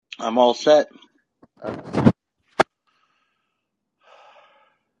I'm all set.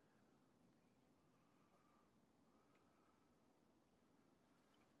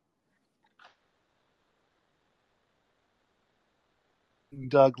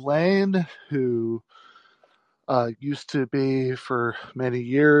 Doug Lain, who used to be for many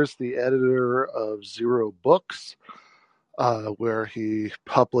years the editor of Zero Books, where he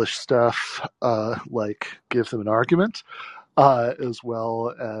published stuff like Give Them an Argument, as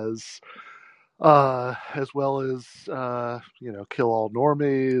well as Kill All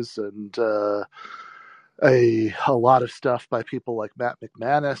Normies and a lot of stuff by people like Matt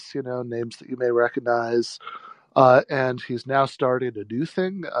McManus, names that you may recognize. And he's now started a new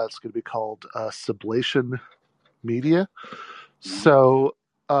thing. It's going to be called Sublation Media. So,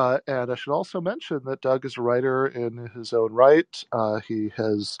 and I should also mention that Doug is a writer in his own right. He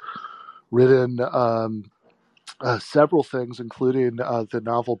has written several things, including the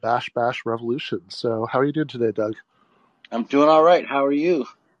novel Bash Bash Revolution. So, how are you doing today, Doug? I'm doing all right. How are you?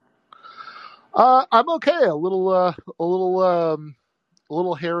 I'm okay. A little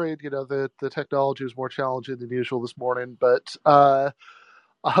harried. The technology is more challenging than usual this morning, but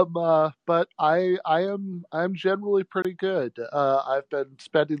I'm generally pretty good. I've been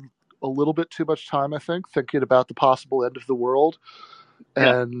spending a little bit too much time, I think, thinking about the possible end of the world, Yeah.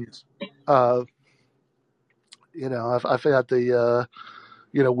 and uh, I've had the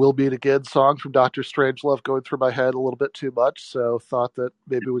 "We'll Meet Again" song from Doctor Strangelove going through my head a little bit too much. So thought that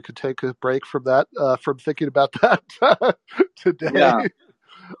maybe we could take a break from that, from thinking about that today. Yeah.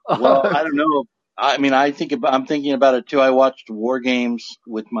 Well, I don't know. I mean, I'm thinking about it too. I watched War Games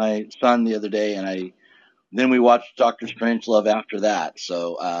with my son the other day, and then we watched Doctor Strangelove after that.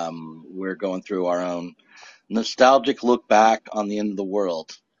 So we're going through our own nostalgic look back on the end of the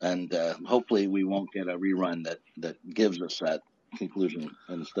world, and hopefully we won't get a rerun that gives us that conclusion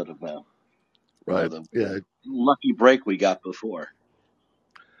instead of Right. the Yeah. lucky break we got before.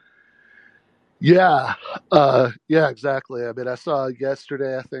 Yeah. Yeah. Exactly. I mean, I saw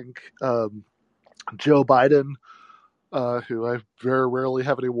yesterday, I think, Joe Biden, who I very rarely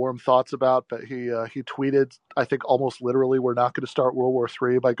have any warm thoughts about, but he tweeted, I think almost literally, "We're not going to start World War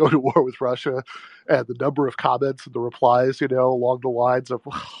III by going to war with Russia," and the number of comments and the replies, along the lines of,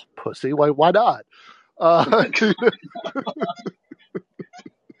 well, "Pussy, why not?" Uh,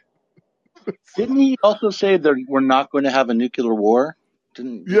 Didn't he also say that we're not going to have a nuclear war?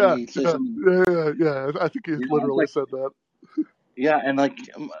 Didn't yeah, he say yeah, something? yeah. I think he It's literally like, said that. yeah, and like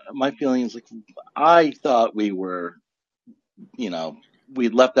my feeling is like I thought you know, we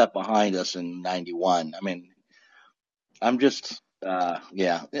left that behind us in '91. I mean, I'm just,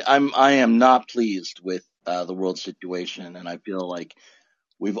 yeah, I am not pleased with the world situation, and I feel like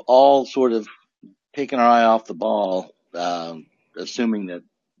we've all sort of taken our eye off the ball, assuming that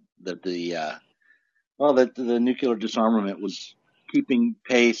that the nuclear disarmament was keeping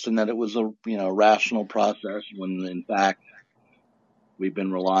pace and that it was a rational process when in fact we've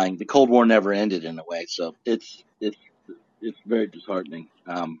been relying. The Cold War never ended in a way, so it's very disheartening.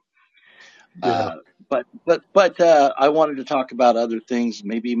 Yeah. Uh, but I wanted to talk about other things,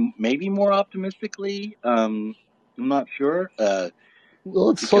 maybe more optimistically. I'm not sure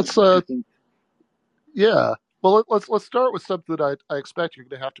Well, because I think yeah. Well, let's start with something that I expect you're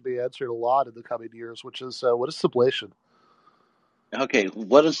going to have to be answering a lot in the coming years, which is what is sublation? okay,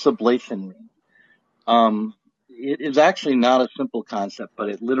 what does sublation mean? It is actually not a simple concept, but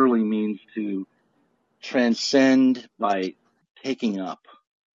it literally means to transcend by taking up.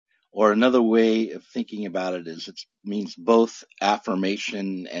 Or another way of thinking about it is it means both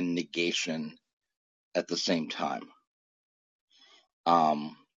affirmation and negation at the same time.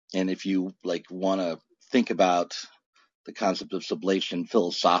 Um, and if you like want to think about the concept of sublation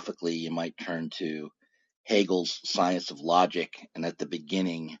philosophically, you might turn to Hegel's Science of Logic. And at the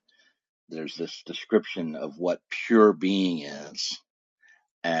beginning, there's this description of what pure being is.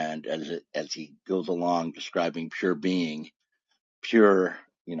 And as he goes along describing pure being, pure,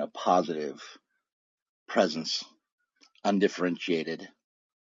 positive presence, undifferentiated,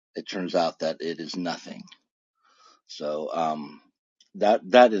 it turns out that it is nothing. So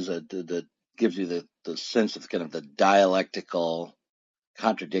that is the gives you the sense of kind of the dialectical,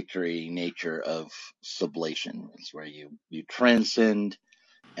 contradictory nature of sublation. It's where you transcend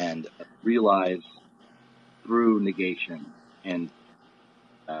and realize through negation and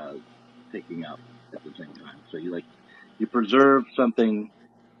uh, taking up at the same time. So you preserve something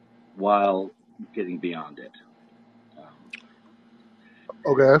while getting beyond it. Um,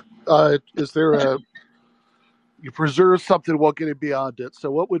 Okay. Is there a you preserve something while getting beyond it?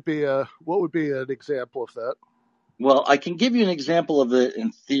 So what would be an example of that? Well, I can give you an example of it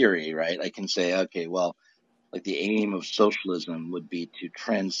in theory, right? I can say, okay, well, like the aim of socialism would be to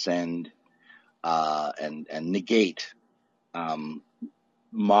transcend and negate um,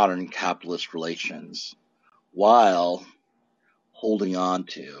 modern capitalist relations while holding on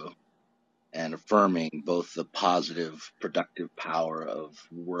to and affirming both the positive, productive power of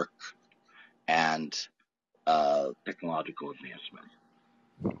work and technological advancement,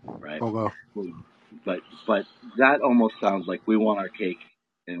 right? Okay. But that almost sounds like we want our cake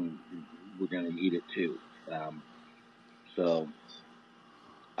and we're going to eat it too. Um, so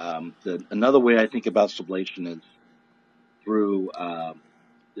another way I think about sublation is through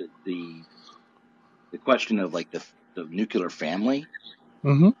the the question of like the nuclear family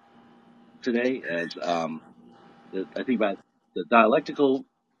Mm-hmm. today. As I think about the dialectical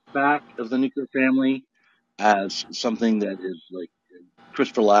fact of the nuclear family as something that is like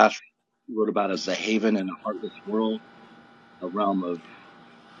Christopher Lasch wrote about as a haven in a heartless world, a realm of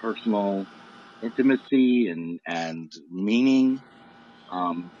personal intimacy and meaning,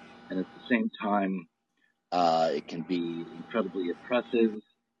 um, and at the same time, it can be incredibly oppressive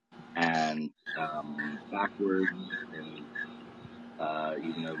and backwards and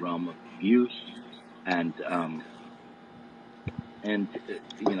even a realm of abuse and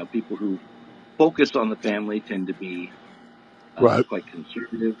people who focus on the family tend to be Right. quite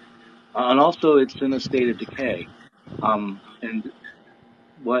conservative, and also it's in a state of decay. And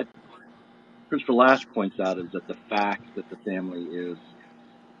what Christopher Lasch points out is that the fact that the family is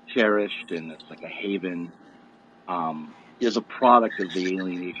cherished and it's like a haven is a product of the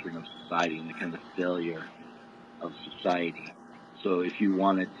alienation of society and the kind of failure of society. So if you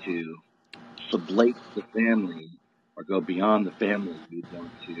wanted to sublate the family or go beyond the family, you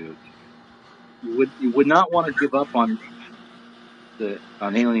would not want to give up on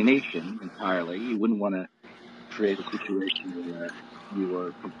alienation entirely. You wouldn't want to create a situation where you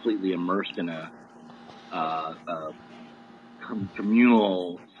were completely immersed in a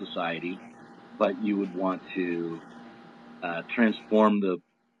communal society, but you would want to transform the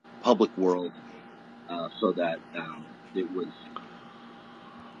public world so that it was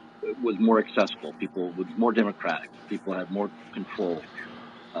more accessible. People was more democratic. People had more control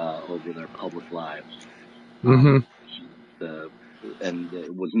over their public lives. Mm-hmm. So and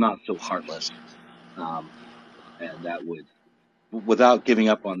it was not so heartless. Um, and that would, without giving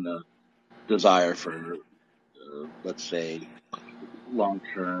up on the desire for, let's say,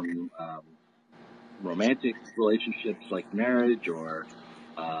 long-term romantic relationships like marriage or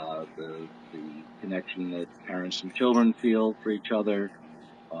the connection that parents and children feel for each other,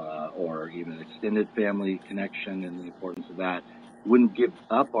 or even extended family connection and the importance of that. You wouldn't give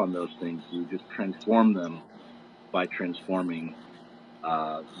up on those things. You would just transform them by transforming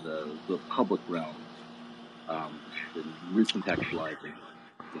the public realm and recontextualizing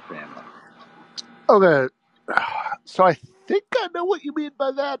the family. Okay. So I think I know what you mean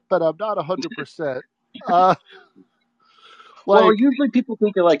by that, but I'm not 100%. Uh, Well, like, usually people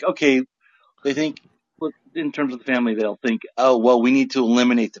think of like, okay, they think in terms of the family, they'll think, oh, well, we need to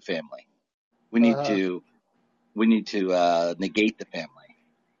eliminate the family. We need uh, to negate the family.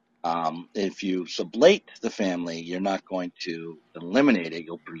 If you sublate the family, you're not going to eliminate it.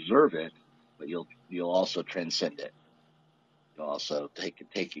 You'll preserve it, but you'll also transcend it. You'll also take it.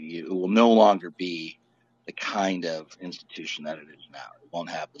 It will no longer be the kind of institution that it is now. It won't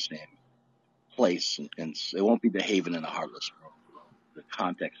have the same place, and it won't be the haven in a heartless world. The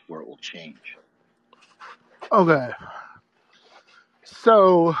context for it will change. okay.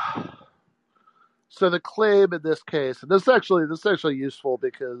 So, so the claim in this case, and this is actually useful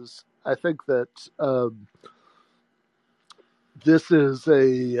because I think that this is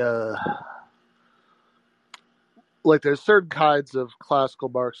like there's certain kinds of classical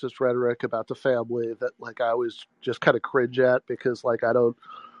Marxist rhetoric about the family that like I always just kind of cringe at because like I don't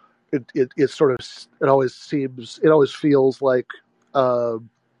it sort of it always feels like um,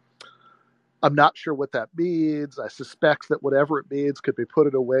 I'm not sure what that means. I suspect that whatever it means could be put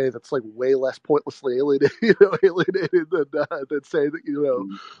in a way that's like way less pointlessly alienated, alienated than saying that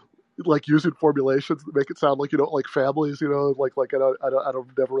Mm-hmm. like using formulations that make it sound like you don't like families. Like I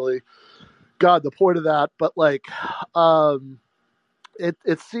don't never really got the point of that. But like, um,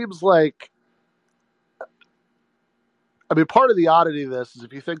 it seems like I mean part of the oddity of this is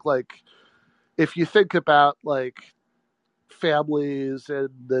if you think about like families in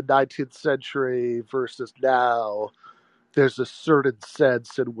the 19th century versus now, there's a certain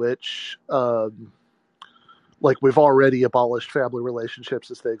sense in which, like, we've already abolished family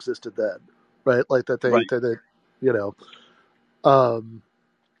relationships as they existed then, right? Like that Right. you know, um,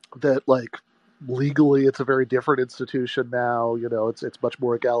 that like legally it's a very different institution now. It's much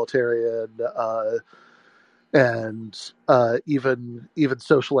more egalitarian, and even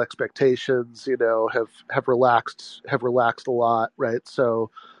social expectations, have relaxed a lot, right?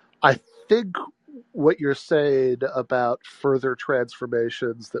 So I think what you're saying about further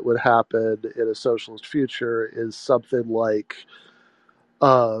transformations that would happen in a socialist future is something like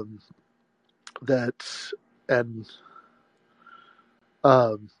um, that. And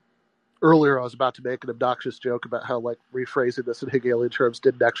um, earlier, I was about to make an obnoxious joke about how like rephrasing this in Hegelian terms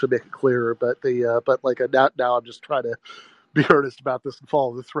didn't actually make it clearer, but now I'm just trying to be earnest about this and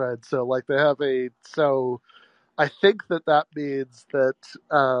follow the thread. So like they have a so I think that means that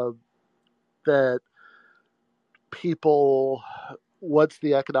people, once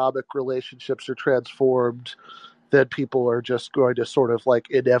the economic relationships are transformed, then people are just going to sort of like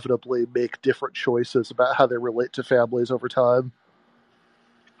inevitably make different choices about how they relate to families over time.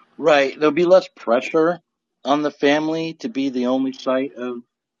 Right. There'll be less pressure on the family to be the only site of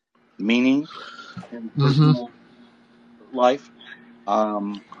meaning in Mm-hmm. personal life.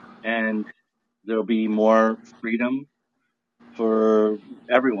 Um, and there'll be more freedom for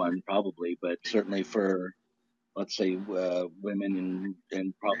everyone, probably, but certainly for, let's say, women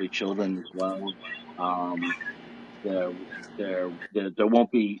and probably children as well. Um, there, there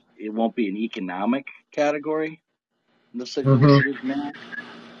won't be, it won't be an economic category in the way Mm-hmm. it is now.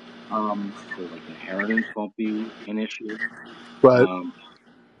 So like inheritance won't be an issue. Right. Um,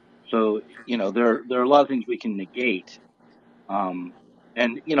 so, there are a lot of things we can negate. Um,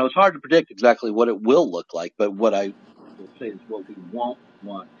 and, it's hard to predict exactly what it will look like, but what I will say is what we won't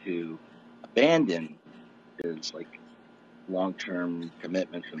want to abandon is like long-term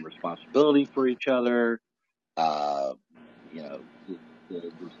commitments and responsibility for each other, uh,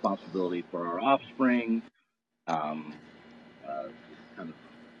 the responsibility for our offspring, um, kind of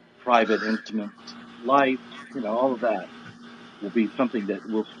private, intimate life, all of that will be something that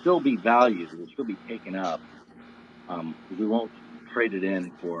will still be valued, will still be taken up. We won't trade it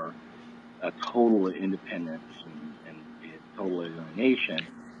in for a total independence and total alienation,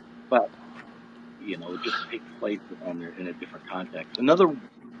 but it just takes place in a different context. Another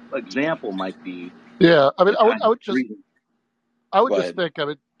example might be Yeah. I mean, the I would kind I of would just freedom. I would Go just ahead. think. I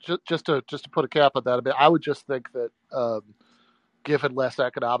mean, just to put a cap on that. I mean, I would just think that given less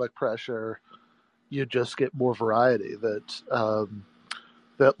economic pressure, you just get more variety.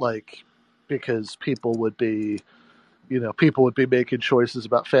 That like because people would be making choices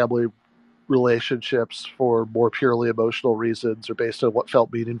about family relationships for more purely emotional reasons or based on what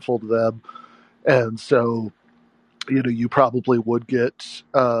felt meaningful to them. And so, you probably would get,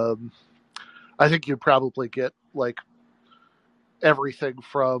 I think you'd probably get like everything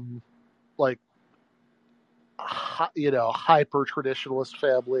from like, hyper traditionalist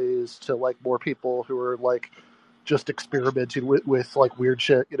families to like more people who are like just experimenting with like weird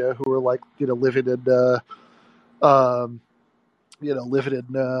shit, who are like, um, living in,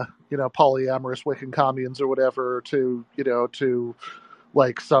 polyamorous Wiccan communes or whatever to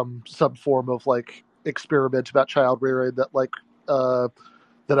like some form of like experiment about child rearing uh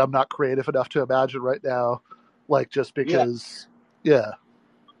that I'm not creative enough to imagine right now, like just Yeah, because. Yeah.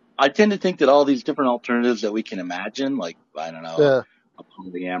 I tend to think that all these different alternatives that we can imagine, like I don't know, Yeah. a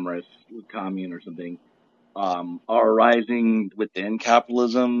polyamorous commune or something, are arising within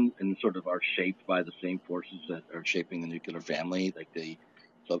capitalism and sort of are shaped by the same forces that are shaping the nuclear family. Like the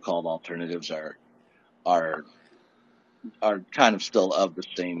so-called alternatives are are kind of still of the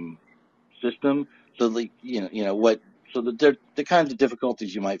same system. So like what so the kinds of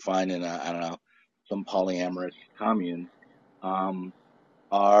difficulties you might find in I don't know, some polyamorous commune um,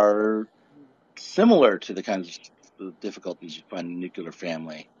 are similar to the kinds of difficulties you find in a nuclear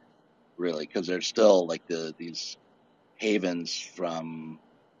family, really, because they're still like these havens from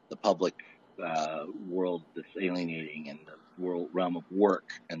the public world that's alienating, and the world realm of work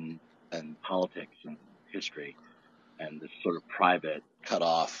and politics and history, and this sort of private, cut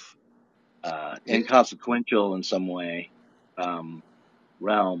off, inconsequential in some way, um,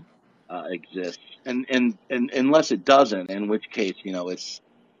 realm exists. And unless it doesn't, in which case, it's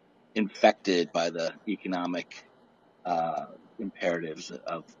infected by the economic uh, imperatives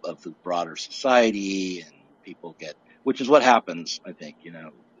of the broader society, and people get, which is what happens, I think,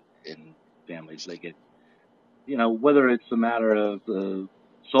 in families. They get, whether it's a matter of the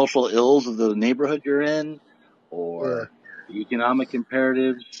social ills of the neighborhood you're in, Yeah. or the economic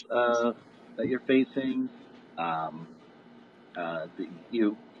imperatives that you're facing. Um,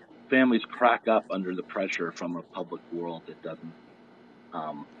 you families crack up under the pressure from a public world that doesn't,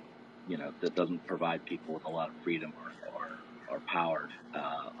 um, that doesn't provide people with a lot of freedom or power.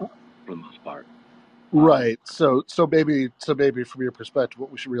 for the most part. Right. So maybe from your perspective,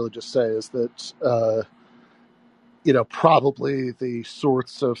 what we should really just say is that probably the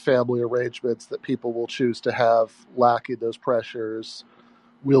sorts of family arrangements that people will choose to have lacking those pressures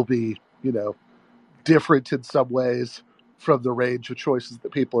will be, different in some ways from the range of choices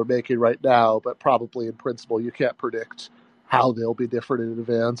that people are making right now, but probably in principle, you can't predict how they'll be different in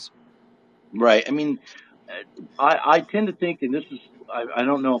advance. Right. I mean, I tend to think, and this is, I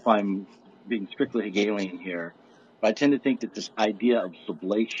don't know if I'm being strictly Hegelian here, but I tend to think that this idea of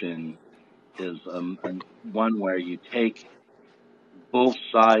sublation is one where you take both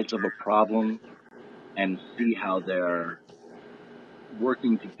sides of a problem and see how they're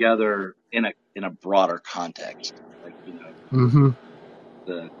working together in a broader context. Like, Mm-hmm.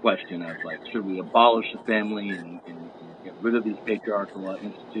 the question of like, should we abolish the family and get rid of these patriarchal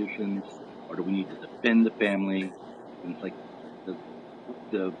institutions, or do we need to defend the family? And it's like the,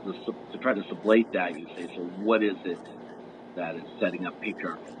 to try to sublate that, you say, so what is it that is setting up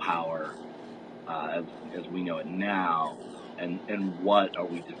patriarchal power as we know it now, and what are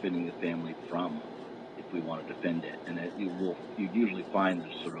we defending the family from if we want to defend it? And you usually find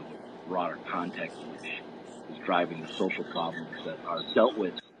there's sort of a broader context which is driving the social problems that are dealt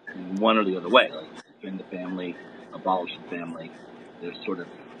with in one or the other way, like defend the family, abolish the family. There's sort of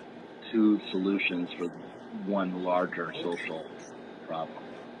two solutions for one larger social problem.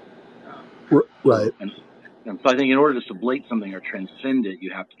 Um, Right. and so I think in order to sublate something or transcend it,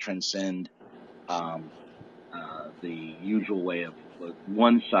 you have to transcend um, the usual way of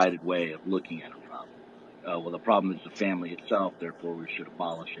one-sided way of looking at a problem. Like, oh, well, the problem is the family itself, therefore we should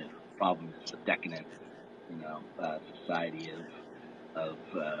abolish it. Or the problem is the decadent, society of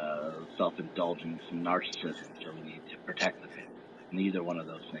self-indulgence and narcissism, so we need to protect the family. Like, neither one of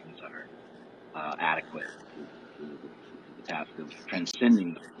those things are adequate to the task of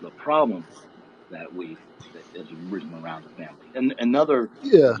transcending the problem that has arisen around the family. And another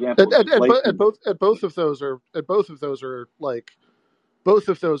Yeah. example of sublation. And both of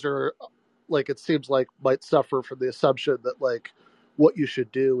those are like, it seems like, might suffer from the assumption that like what you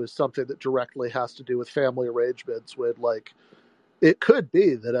should do is something that directly has to do with family arrangements, when like it could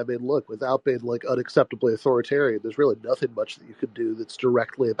be that, I mean, look, without being like unacceptably authoritarian, there's really nothing much that you could do that's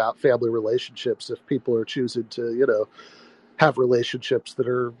directly about family relationships if people are choosing to, have relationships that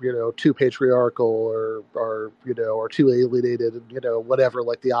are, too patriarchal, or too alienated, and whatever,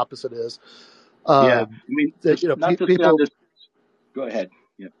 like the opposite is. Yeah, I um mean, that not to sound people, this. Go ahead.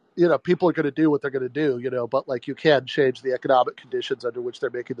 Yeah. people are going to do what they're going to do, but like you can change the economic conditions under which they're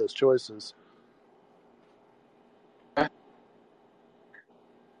making those choices. Are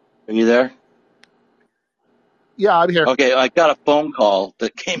you there? Yeah, I'm here. Okay, I got a phone call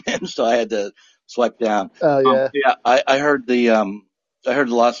that came in, so I had to swipe down. Yeah. Yeah, I heard the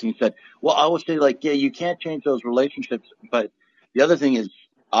last thing you said. Well, I would say like, yeah, you can't change those relationships, but the other thing is,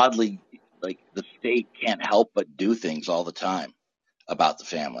 oddly, like the state can't help but do things all the time about the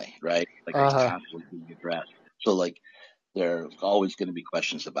family, right? Like it's Uh-huh. constantly being addressed. So like, there's always going to be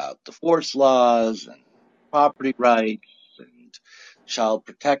questions about divorce laws and property rights and child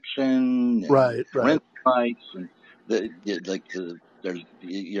protection and Right. Right. parental rights, and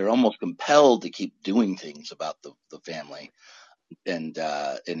you're almost compelled to keep doing things about the family. And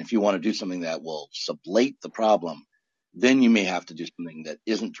if you want to do something that will sublate the problem, then you may have to do something that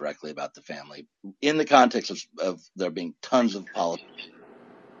isn't directly about the family, in the context of there being tons of policy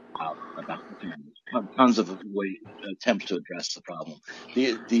about the family, tons of attempts to address the problem.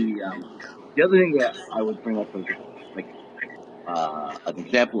 The other thing that I would bring up is like an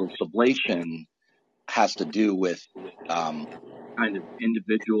example of sublation has to do with um, kind of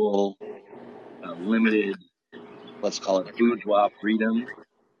individual, limited, let's call it bourgeois freedom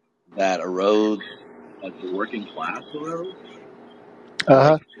that arose as the working class arose. Like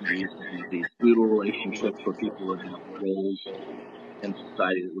Uh-huh. we used to have these feudal relationships where people would have roles in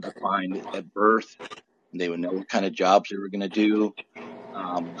society that were defined at birth. They would know what kind of jobs they were going to do,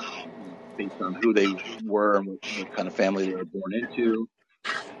 um, based on who they were and what kind of family they were born into.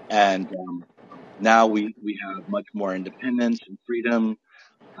 And now we have much more independence and freedom.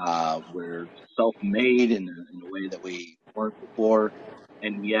 We're self-made in a way that we weren't before,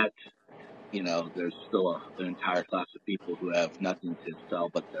 and yet, there's still an entire class of people who have nothing to sell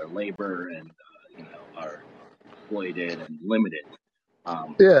but their labor, and are exploited and limited.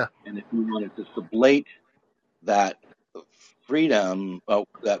 Um, Yeah. and if we wanted to sublate that freedom,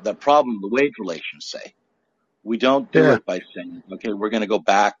 that problem, the wage relations, say, we don't do Yeah. it by saying, okay, we're going to go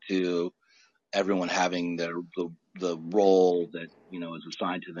back to everyone having the role that is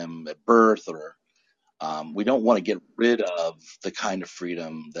assigned to them at birth, or We don't want to get rid of the kind of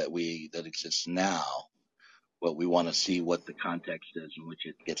freedom that exists now, but we want to see what the context is in which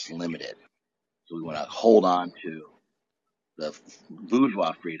it gets limited. So we want to hold on to the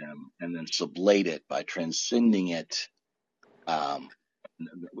bourgeois freedom and then sublate it by transcending it, um,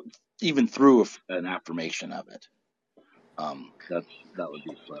 even through an affirmation of it. That would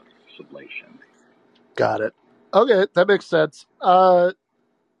be sublation. Got it. Okay, that makes sense.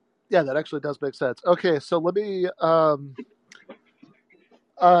 Yeah, that actually does make sense. Okay, so let me.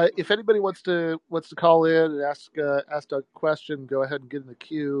 If anybody wants to call in and ask a question, go ahead and get in the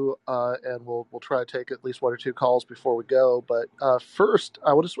queue, and we'll try to take at least one or two calls before we go. But first,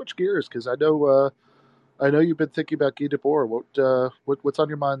 I want to switch gears because I know you've been thinking about Guy Debord. What's on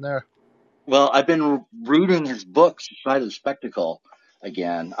your mind there? Well, I've been reading his book, Society of the Spectacle,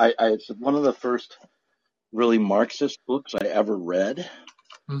 again. It's one of the first really Marxist books I ever read.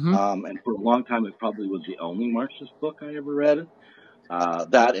 Mm-hmm. And for a long time, it probably was the only Marxist book I ever read.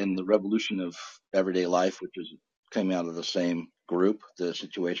 That and The Revolution of Everyday Life, which came out of the same group, the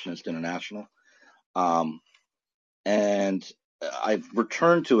Situationist International. And I've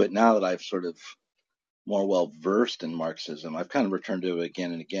returned to it now that I've sort of more well versed in Marxism. I've kind of returned to it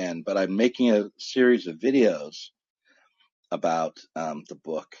again and again, but I'm making a series of videos about the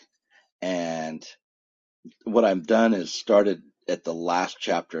book. And what I've done is started at the last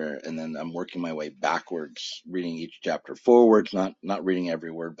chapter, and then I'm working my way backwards, reading each chapter forwards, not reading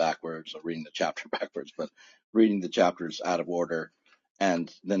every word backwards or reading the chapter backwards, but reading the chapters out of order,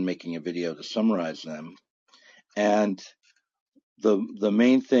 and then making a video to summarize them. And the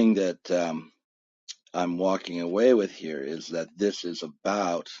main thing that I'm walking away with here is that this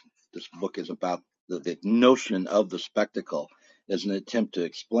book is about the notion of the spectacle as an attempt to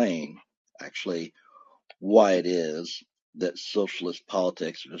explain actually why it is that socialist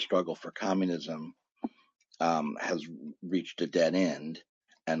politics or the struggle for communism has reached a dead end,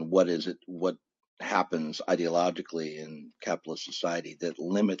 and what happens ideologically in capitalist society that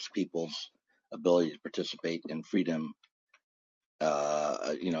limits people's ability to participate in freedom,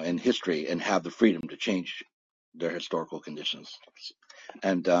 in history, and have the freedom to change their historical conditions.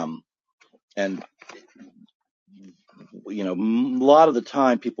 And and a lot of the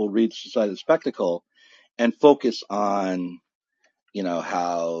time people read Society of the Spectacle and focus on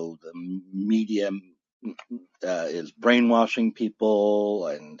how the media is brainwashing people,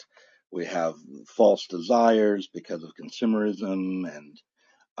 and we have false desires because of consumerism, and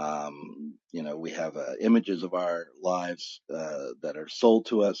we have images of our lives that are sold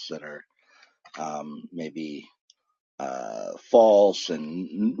to us that are maybe false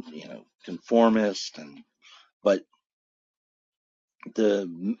and conformist, but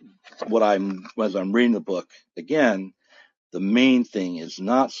the what I'm as I'm reading the book again, the main thing is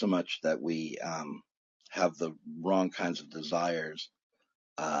not so much that we have the wrong kinds of desires,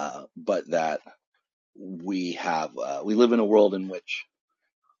 but that we live in a world in which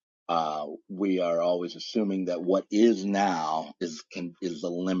we are always assuming that what is now is the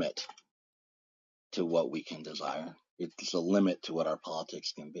limit to what we can desire. It's a limit to what our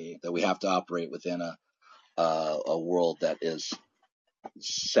politics can be. That we have to operate within a world that is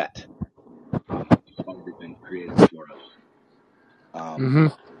set. It's already been created for us. Mm-hmm.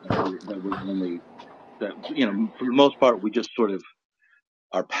 That for the most part, we just sort of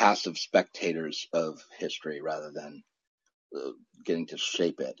are passive spectators of history rather than getting to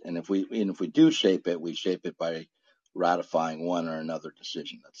shape it. And if we do shape it, we shape it by ratifying one or another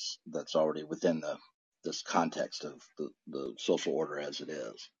decision that's already within this context of the social order as it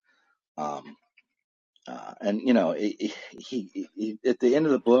is. Um, and at the end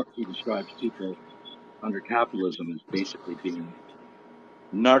of the book, he describes people under capitalism as basically being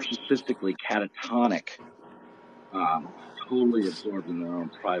narcissistically catatonic, totally absorbed in their own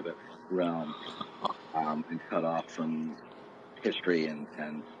private realm, and cut off from history and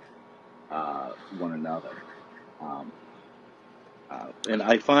one another. Um, and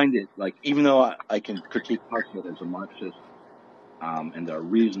I find it like, even though I can critique parts of it as a Marxist, and there are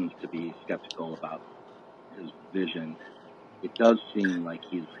reasons to be skeptical about his vision, it does seem like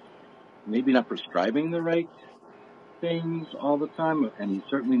he's maybe not prescribing the right things all the time, and he's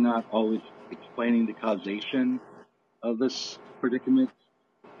certainly not always explaining the causation of this predicament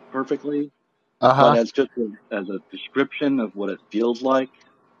perfectly. But Uh-huh. as a description of what it feels like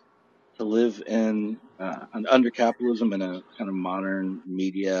to live in under capitalism in a kind of modern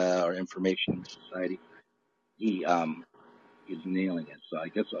media or information society, he he's nailing it. So I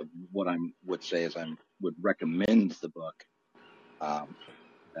guess what I would say is I would recommend the book um,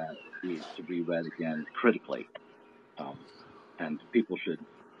 to be read again critically, um, and people should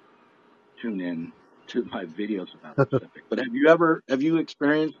tune in to my videos about the subject. But have you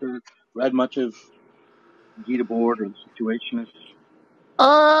experienced or read much of Debord or the Situationists?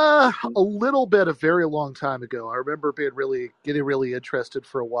 A little bit a very long time ago. I remember getting really interested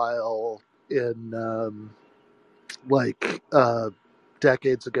for a while in like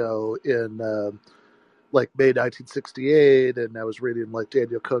decades ago in like May 1968, and I was reading like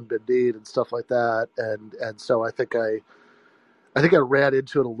Daniel Cohn-Bendit and stuff like that, and so I think I ran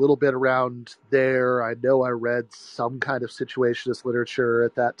into it a little bit around there. I know I read some kind of situationist literature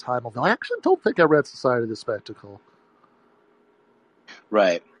at that time, although I actually don't think I read Society of the Spectacle.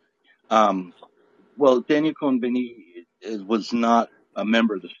 Right. Um, well, Daniel Cohn-Bendit was not a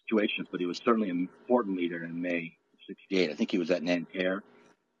member of the Situationists, but he was certainly an important leader in May '68. I think he was at Nanterre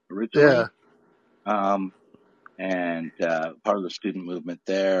Yeah, originally, um, and part of the student movement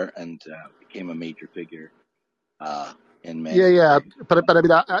there, and became a major figure uh, in yeah, May. yeah. But I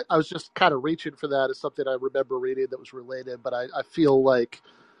mean, I was just kind of reaching for that as something I remember reading that was related. But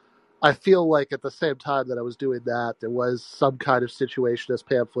I feel like at the same time that I was doing that, there was some kind of situationist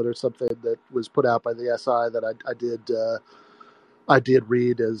pamphlet or something that was put out by the SI that I did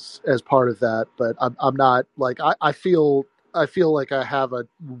read as part of that. But I'm not like I feel like I have a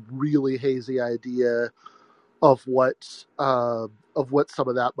really hazy idea of what some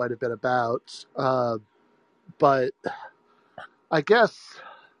of that might have been about. But I guess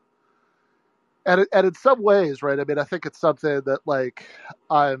and in some ways, right? I mean, I think it's something that like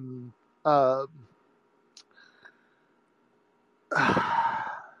I'm. Um,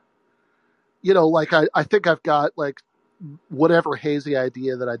 like I think I've got like whatever hazy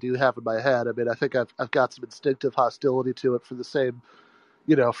idea that I do have in my head. I mean, I think I've got some instinctive hostility to it for the same,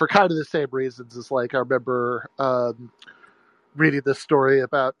 for kind of the same reasons as like I remember reading this story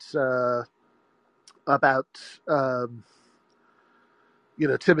about um,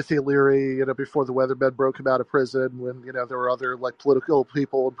 Timothy Leary, before the Weathermen broke him out of prison, when there were other like political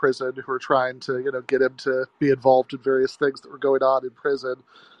people in prison who were trying to get him to be involved in various things that were going on in prison.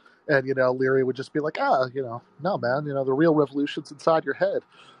 And Leary would just be like, no, man, the real revolution's inside your head.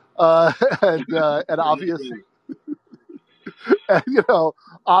 And obviously, Right. and,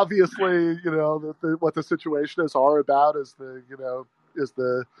 obviously, what the situationists are about is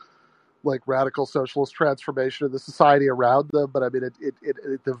the like radical socialist transformation of the society around them. But I mean,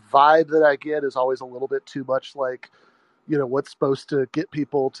 the vibe that I get is always a little bit too much like, what's supposed to get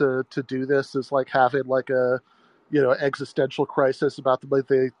people to do this is like having like a existential crisis about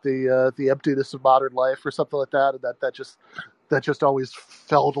the emptiness of modern life or something like that, and that just always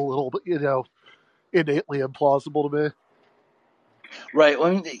felt a little bit innately implausible to me. Right. Well,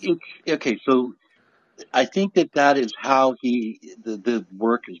 I mean, okay. So I think that is how the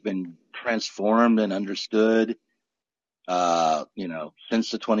work has been transformed and understood,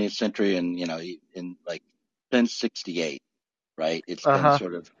 since the 20th century, and, in like since '68, right? It's Uh been huh.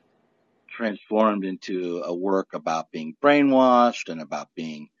 sort of transformed into a work about being brainwashed and about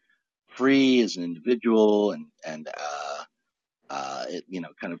being free as an individual, and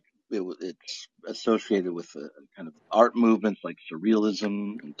kind of it's associated with kind of art movements like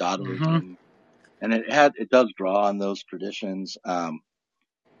surrealism and Mm-hmm. Dadaism, and it does draw on those traditions.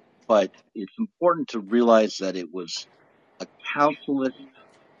 But it's important to realize that it was a councilist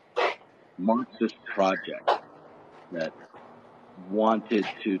Marxist project that wanted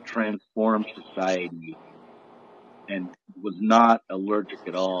to transform society and was not allergic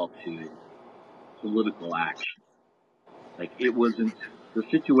at all to political action. Like, it wasn't, the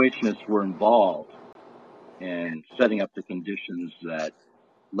Situationists were involved in setting up the conditions that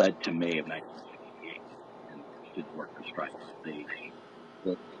led to May of 1968 and the student worker strikes. They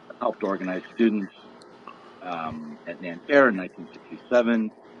helped organize students at Nanterre in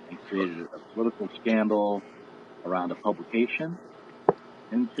 1967 and created a political scandal around a publication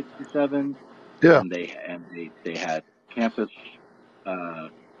in '67, Yeah. and they had campus, uh,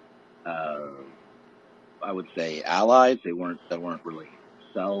 uh, I would say, allies. They weren't really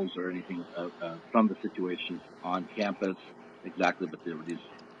cells or anything from the situations on campus exactly, but there were these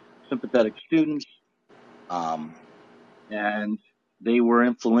sympathetic students, um, and they were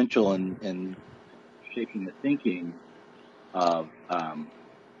influential in shaping the thinking of um,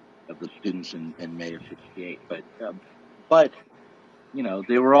 of the students in May of '68. But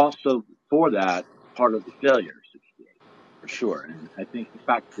they were also for that part of the failure of '68 for sure. And I think the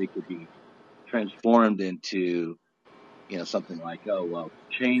fact that they could be transformed into something like, oh well,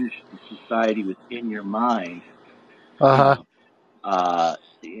 change the society within your mind, Uh you huh.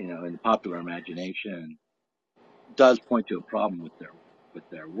 know, in the popular imagination does point to a problem with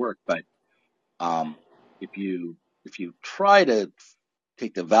their work. But um, if you try to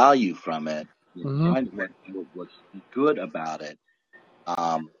take the value from it, Hmm. kind of what was good about it.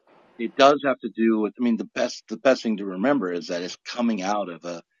 Um, it does have to do with. I mean, the best thing to remember is that it's coming out of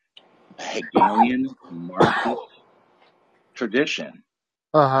a Hegelian Marxist tradition.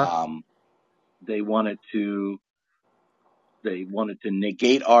 Uh-huh. Um, they wanted to they wanted to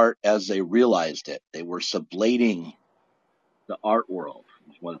negate art as they realized it. They were sublating the art world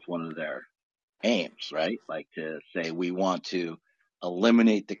was one of their aims, right? Like to say we want to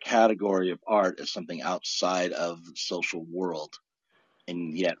eliminate the category of art as something outside of the social world,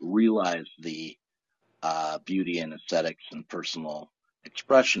 and yet realize the beauty and aesthetics and personal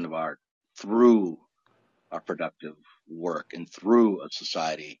expression of art through our productive work and through a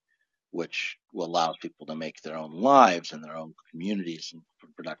society which allows people to make their own lives and their own communities and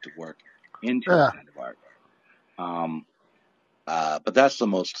productive work into a Yeah. kind of art. Um, but that's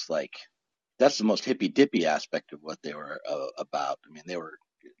the most hippy dippy aspect of what they were about. I mean, they were,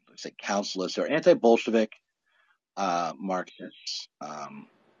 let's say, councilists or anti-Bolshevik Marxists,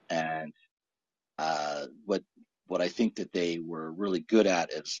 and what I think that they were really good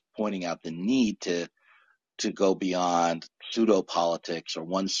at is pointing out the need to go beyond pseudo politics or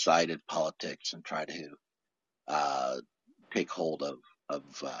one sided politics and try to uh, take hold of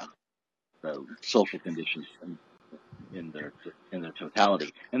the social conditions in their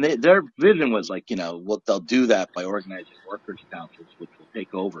totality. And their vision was like, what they'll do that by organizing workers' councils, which will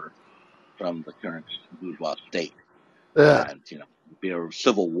take over from the current bourgeois state, Yeah. and be a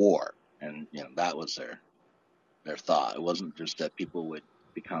civil war. And that was their thought. It wasn't just that people would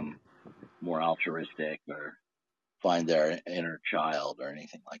become more altruistic or find their inner child or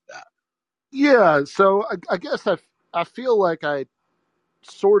anything like that. Yeah. So I guess I feel like I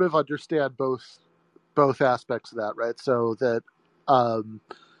sort of understand both aspects of that, right? So that um,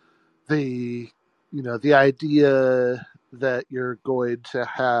 the the idea that you're going to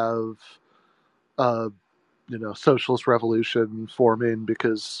have a socialist revolution forming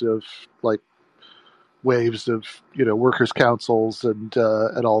because of like waves of workers councils and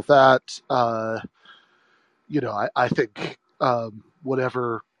all that. I think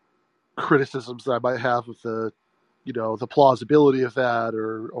whatever criticisms that I might have of the plausibility of that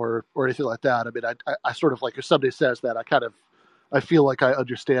or anything like that. I mean, I sort of like if somebody says that, I feel like I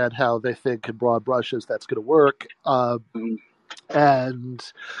understand how they think in broad brushes that's going to work, Mm-hmm. and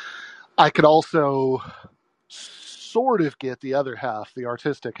I could also sort of get the other half, the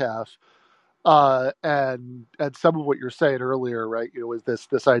artistic half, and some of what you're saying earlier, right? Was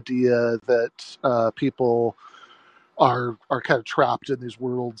this idea that people are kind of trapped in these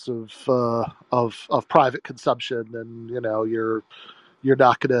worlds of private consumption, and you're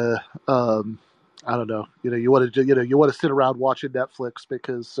not gonna I don't know, you want to sit around watching Netflix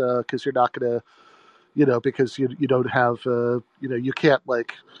because you're not gonna because you don't have you can't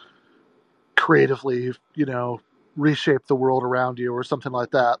like creatively reshape the world around you or something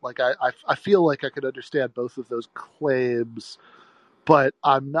like that. Like I feel like I could understand both of those claims, but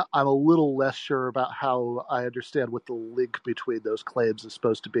I'm a little less sure about how I understand what the link between those claims is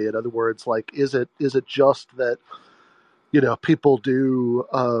supposed to be. In other words, like is it just that people do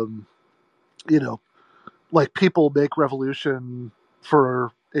you know like people make revolution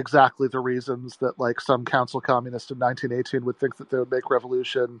for exactly the reasons that like some council communist in 1918 would think that they would make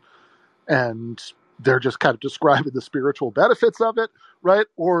revolution, and they're just kind of describing the spiritual benefits of it, right?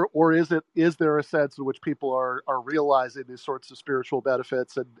 Or is there a sense in which people are realizing these sorts of spiritual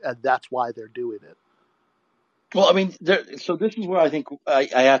benefits, and that's why they're doing it? Well, I mean, so this is where I think I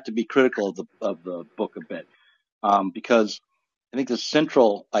have to be critical of the book a bit, because I think the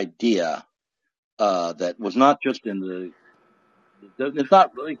central idea that was not just in it's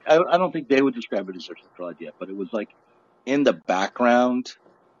not really. I don't think they would describe it as their central idea, but it was like in the background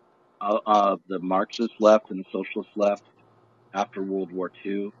of the Marxist left and the socialist left after World War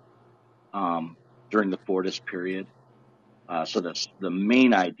II, during the Fordist period. So the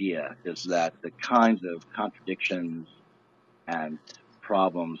main idea is that the kinds of contradictions and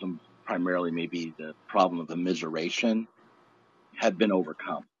problems, and primarily maybe the problem of immiseration, had been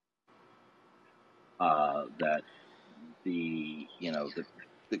overcome. That the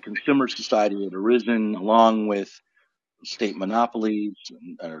consumer society had arisen along with state monopolies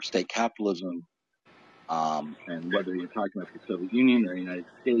or state capitalism, and whether you're talking about the Soviet Union or the United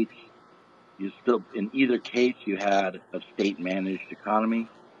States, you still in either case you had a state managed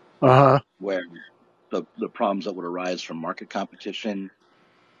economy Uh-huh. where the problems that would arise from market competition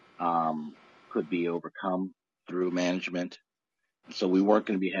um, could be overcome through management. So we weren't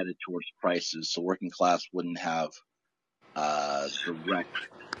going to be headed towards prices. So working class wouldn't have direct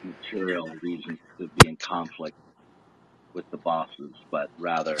material reasons to be in conflict with the bosses, but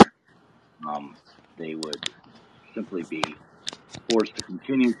rather They would simply be forced to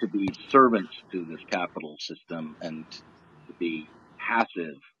continue to be servants to this capital system and to be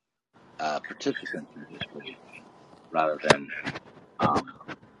passive participants in history rather than um,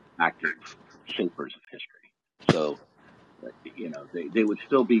 active shapers of history. So, they would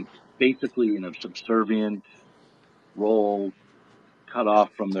still be basically in a subservient role, cut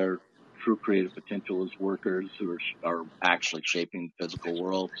off from their true creative potential as workers who are actually shaping the physical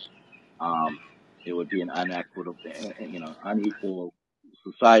world. Um, it would be an unequal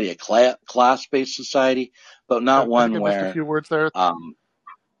society, a class-based society, but not I think one I missed a where few words there. um,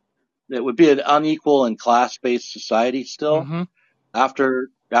 it would be an unequal and class-based society still. Mm-hmm. After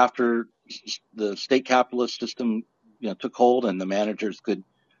the state capitalist system, took hold and the managers could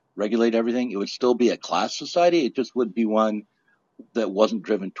regulate everything, it would still be a class society. It just would be one that wasn't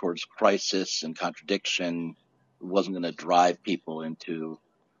driven towards crisis and contradiction. It wasn't going to drive people into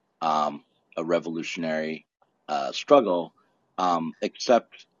um, a revolutionary struggle,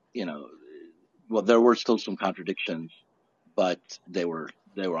 except well, there were still some contradictions, but they were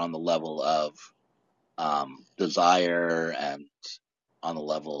on the level of desire and on the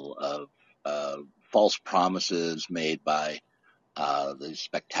level of uh, false promises made by these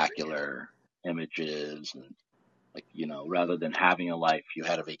spectacular images and rather than having a life, you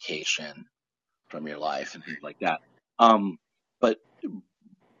had a vacation from your life and things like that. But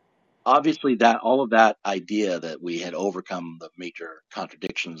obviously that all of that idea that we had overcome the major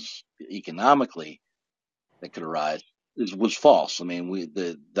contradictions economically that could arise was false. I mean,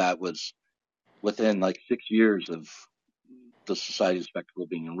 that was within like 6 years of the Society of Spectacle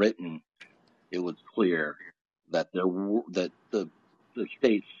being written, it was clear that that the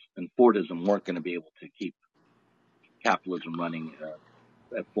states and Fordism weren't going to be able to keep capitalism running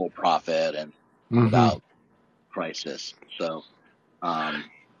at full profit and Mm-hmm. without crisis. So,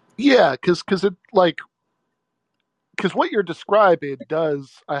 um, Yeah, because it because what you're describing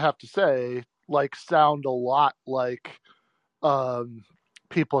does, I have to say, sound a lot like um,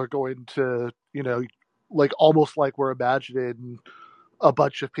 people are going to, almost like we're imagining a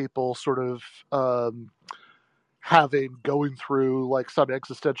bunch of people sort of going through some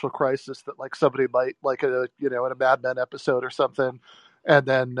existential crisis that somebody might in a Mad Men episode or something, and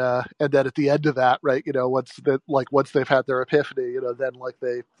then at the end of that, right, once they've had their epiphany, then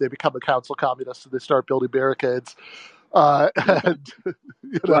they become a council communist and they start building barricades, and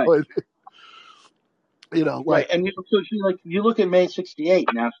right, and, you know right, like and so you look at May '68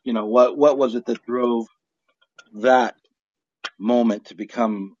 and ask, what was it that drove that moment to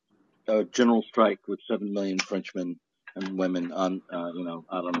become a general strike with 7 million Frenchmen and women on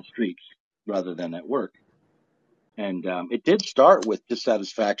out on the streets rather than at work, and it did start with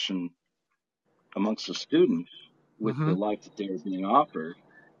dissatisfaction amongst the students with the mm-hmm, life that they were being offered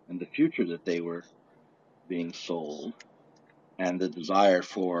and the future that they were being sold and the desire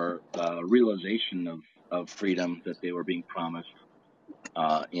for realization of freedom that they were being promised,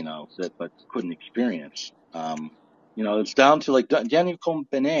 that but couldn't experience. It's down to like Daniel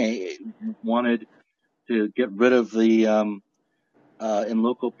Cohn-Bendit wanted to get rid of the in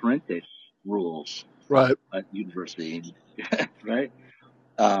loco parentis rules right. at university, right?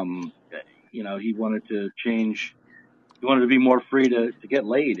 Um, he wanted to change. He wanted to be more free to get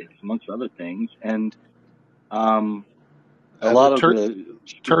laid, amongst other things, and um, a And lot it of the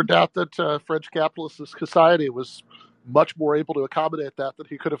turned students. out that French capitalist society was much more able to accommodate that than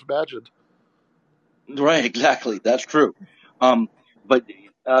he could have imagined. Right, exactly. That's true. Um, but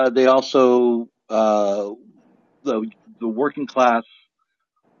they also the the working class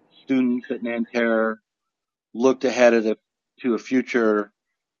students at Nanterre looked ahead to a future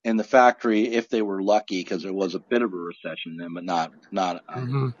in the factory if they were lucky, because there was a bit of a recession then, but not on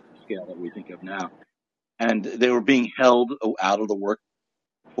Mm-hmm. the scale that we think of now. And they were being held out of the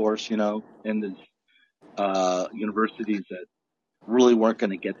workforce, in the universities that really weren't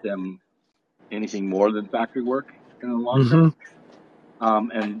going to get them anything more than factory work in the long Mm-hmm.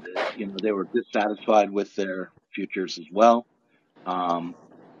 term. And they were dissatisfied with their futures as well. Um,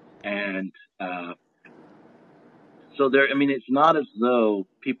 and so there, I mean, it's not as though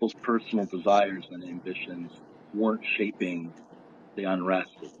people's personal desires and ambitions weren't shaping the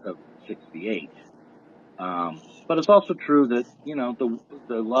unrest of '68. But it's also true that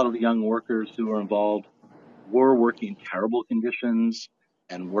a lot of the young workers who were involved were working in terrible conditions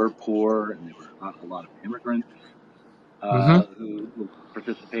and were poor, and there were a lot of immigrants Mm-hmm. who were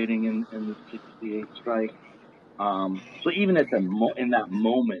participating in the '68 strike. So even in that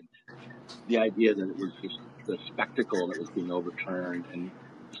moment, the idea that it was just the spectacle that was being overturned and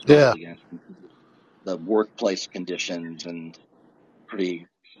struggled Yeah. against, the workplace conditions and pretty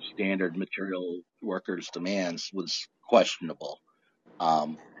standard material workers' demands was questionable.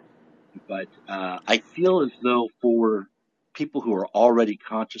 Um, but I feel as though for people who are already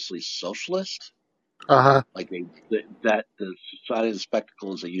consciously socialist, Uh-huh. like that the Society of the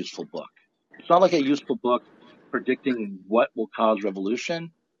Spectacle is a useful book. It's not like a useful book predicting what will cause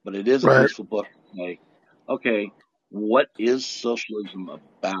revolution, but it is a Right. useful book to say, okay, what is socialism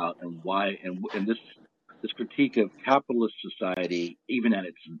about and why? And this critique of capitalist society, even at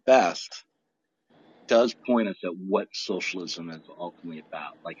its best, does point us at what socialism is ultimately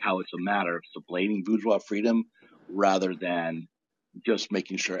about, like how it's a matter of sublating bourgeois freedom rather than just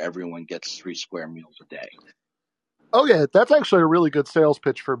making sure everyone gets 3 square meals a day. Oh yeah, that's actually a really good sales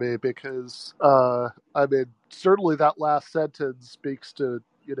pitch for me because I mean certainly that last sentence speaks to,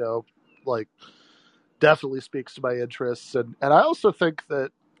 like definitely speaks to my interests, and I also think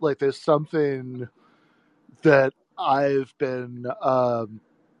that like there's something that I've been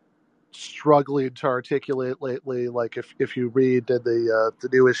struggling to articulate lately. Like if you read in the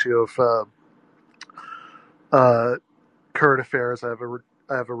new issue of uh, Current Affairs, I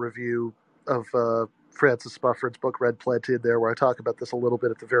have a review of Francis Bufford's book Red Plenty in there, where I talk about this a little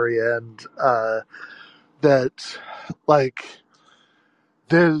bit at the very end. That like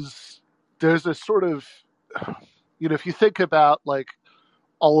there's a sort of, if you think about like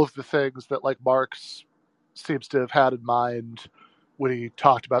all of the things that like Marx seems to have had in mind when he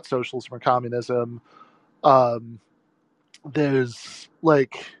talked about socialism or communism, um, there's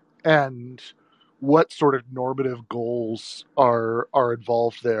like, and what sort of normative goals are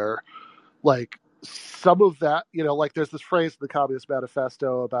involved there. Like some of that, like there's this phrase in the Communist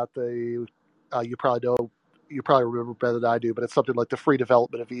Manifesto about the, you probably know, you probably remember better than I do, but it's something like the free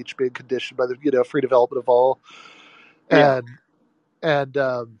development of each being conditioned by the, free development of all. Yeah. And, and,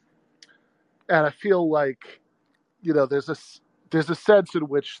 um, and I feel like, there's a sense in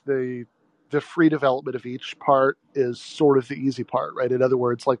which the free development of each part is sort of the easy part, right? In other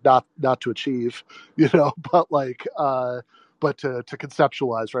words, like not to achieve, but like but to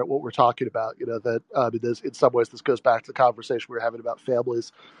conceptualize, right, what we're talking about. That in some ways this goes back to the conversation we were having about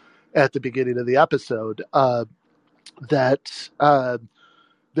families at the beginning of the episode. That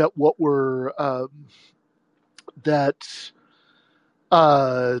that what we're that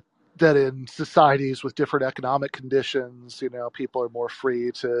uh, that in societies with different economic conditions, people are more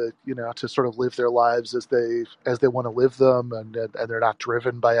free to, to sort of live their lives as they want to live them, and they're not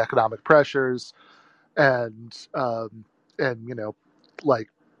driven by economic pressures, and like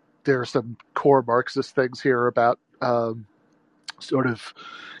there are some core Marxist things here about sort of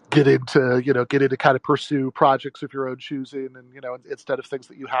get into kind of pursue projects of your own choosing, and instead of things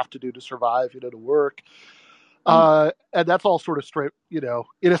that you have to do to survive, to work. Mm. And that's all sort of straight, in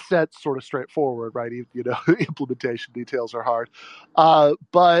a sense, sort of straightforward, right? Implementation details are hard.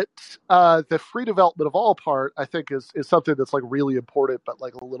 But the free development of all part, I think, is something that's like really important, but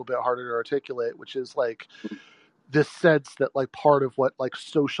like a little bit harder to articulate, which is like this sense that like part of what like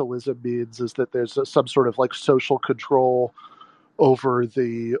socialism means is that there's some sort of like social control over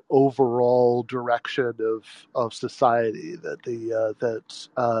the overall direction of society, that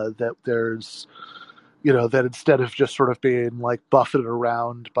that there's, that instead of just sort of being like buffeted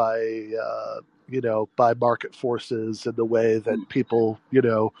around by market forces in the way that Mm. people,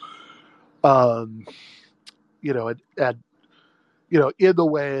 um, and in the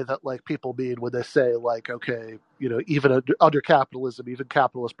way that like people mean when they say like, okay, even under capitalism, even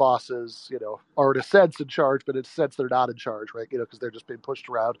capitalist bosses, are in a sense in charge, but in a sense they're not in charge, right? Because they're just being pushed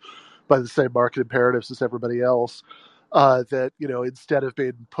around by the same market imperatives as everybody else. That instead of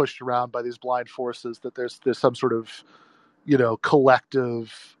being pushed around by these blind forces, that there's some sort of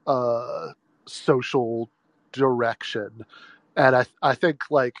collective social direction, and I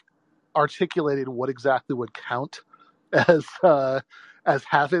think like articulating what exactly would count as as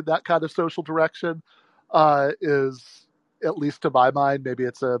having that kind of social direction is, at least to my mind, maybe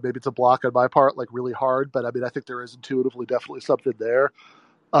it's a block on my part, like really hard. But I mean, I think there is intuitively definitely something there.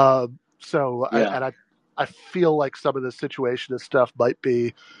 So Yeah. I feel like some of the situationist stuff might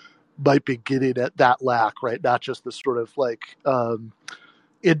be getting at that lack, right? Not just the sort of like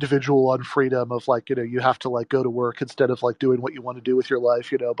individual unfreedom of like, you have to like go to work instead of like doing what you want to do with your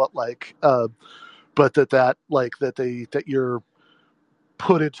life, but like but that like that you're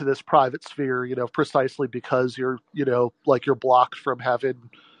put into this private sphere, precisely because you're, like you're blocked from having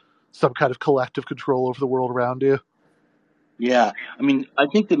some kind of collective control over the world around you. Yeah. I mean, I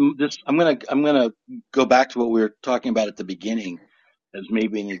think that this, I'm gonna go back to what we were talking about at the beginning as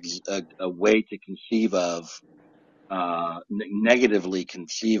maybe a way to conceive of, negatively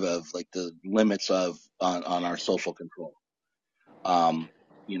conceive of like the limits of on our social control. Um,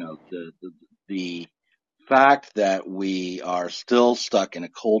 the fact that we are still stuck in a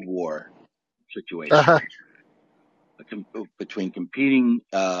Cold War situation between competing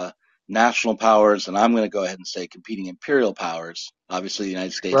national powers, and I'm going to go ahead and say competing imperial powers. Obviously, the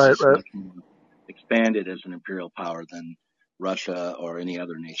United States Right, is right. much more expanded as an imperial power than Russia or any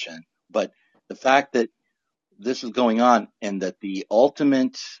other nation. But the fact that this is going on and that the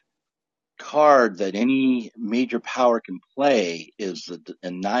ultimate card that any major power can play is the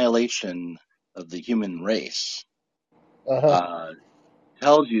annihilation of the human race Uh-huh. uh,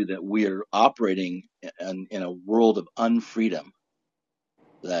 tells you that we are operating in a world of unfreedom.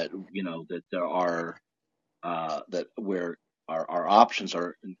 That there are that where our options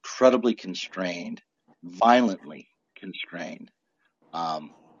are incredibly constrained, violently constrained,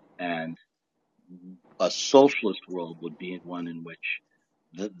 and a socialist world would be one in which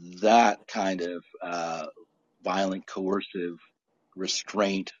that kind of violent, coercive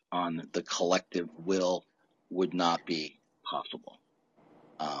restraint on the collective will would not be possible.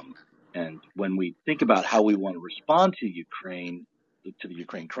 Um, and when we think about how we want to respond to Ukraine, to the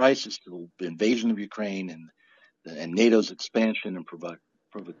Ukraine crisis, to the invasion of Ukraine, and NATO's expansion and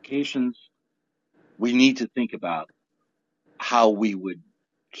provocations, we need to think about how we would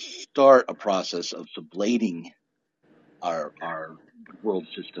start a process of sublating our world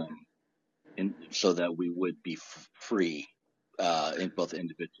system so that we would be free in both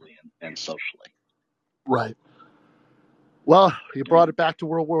individually and socially. Right. Well, you brought it back to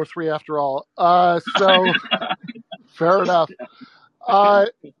World War III after all. So fair enough.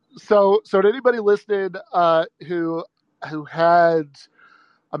 So to anybody listening who had,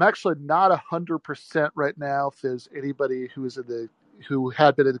 I'm actually not 100% right now if there's anybody who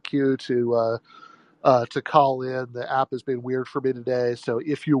had been in the queue to call in. The app has been weird for me today, so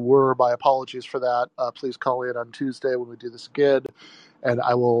if you were, my apologies for that. Please call in on Tuesday when we do this again, and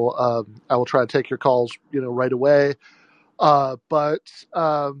I will try to take your calls right away.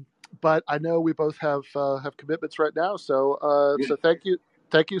 But I know we both have commitments right now, so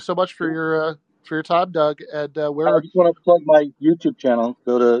thank you so much for your time, Doug. And I just want to plug my YouTube channel.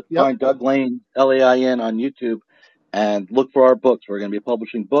 Go to yep, find Doug Lain, Lain on YouTube, and look for our books. We're going to be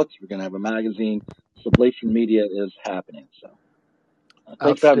publishing books. We're going to have a magazine. Sublation Media is happening. So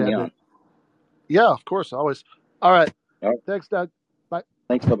thanks for having me outstanding. on. Yeah, of course, always. All right, All right. thanks, Doug. Bye.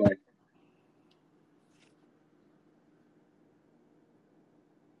 Thanks. Bye-bye.